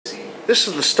This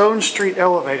is the Stone Street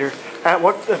elevator at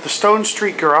the Stone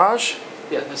Street garage?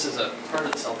 Yeah, this is a part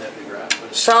of the South Avenue garage.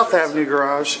 South Avenue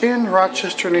garage in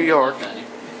Rochester, New York.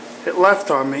 It left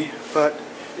on me, but...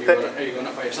 Are you going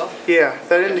up by yourself? Yeah,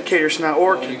 that indicator's not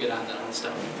working. When you get on the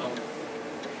stone phone,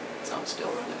 it sounds still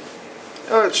running.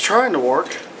 Oh, it's trying to work.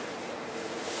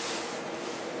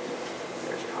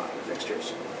 There's your Haughton fixtures.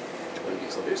 One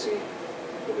diesel Lucy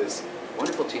with his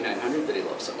wonderful T900 that he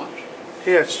loves so much.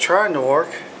 Yeah, it's trying to work.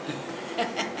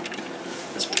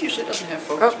 This one usually doesn't have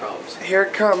focus problems. Here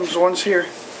it comes. One's here. I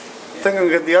think I'm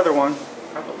going to get the other one.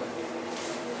 Probably.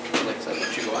 Like I said,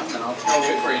 let you go on, then I'll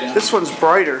wait for you down. This one's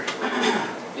brighter.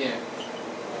 Yeah.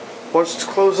 Once it's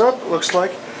closed up, it looks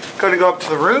like. Going to go up to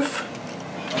the roof.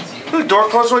 Ooh, door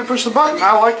closed when we push the button.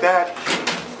 I like that.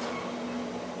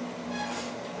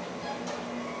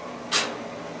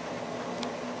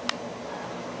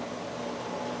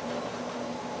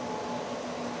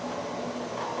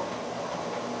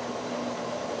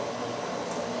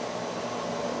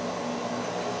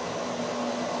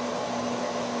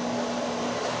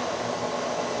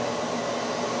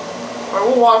 Alright,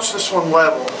 we'll watch this one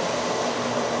level.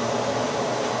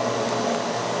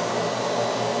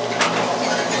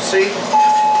 See?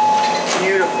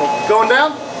 Beautiful. Going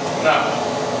down?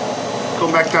 No.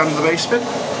 Going back down to the basement.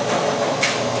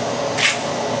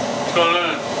 What's going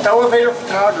on? Elevator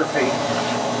photography.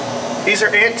 These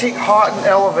are antique Haughton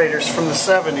elevators from the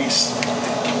 70s.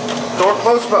 Door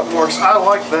close button works. I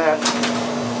like that.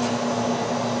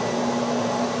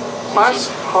 What's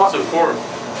it for?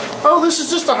 Oh, this is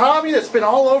just a hobby that's been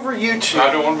all over YouTube.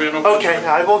 I don't want to be in no picture. Okay,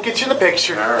 I will get you the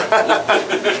picture. All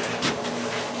right.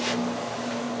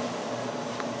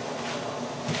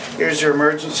 Here's your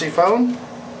emergency phone.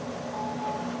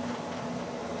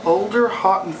 Older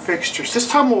Haughton fixtures. This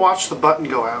time we'll watch the button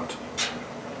go out.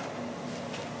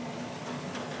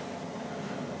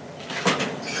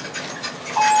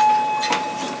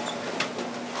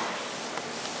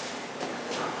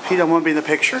 He don't want to be in the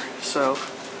picture, so...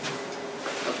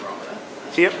 What's wrong with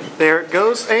that? Yep, there it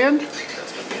goes, and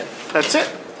That's gonna be it. that's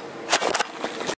it.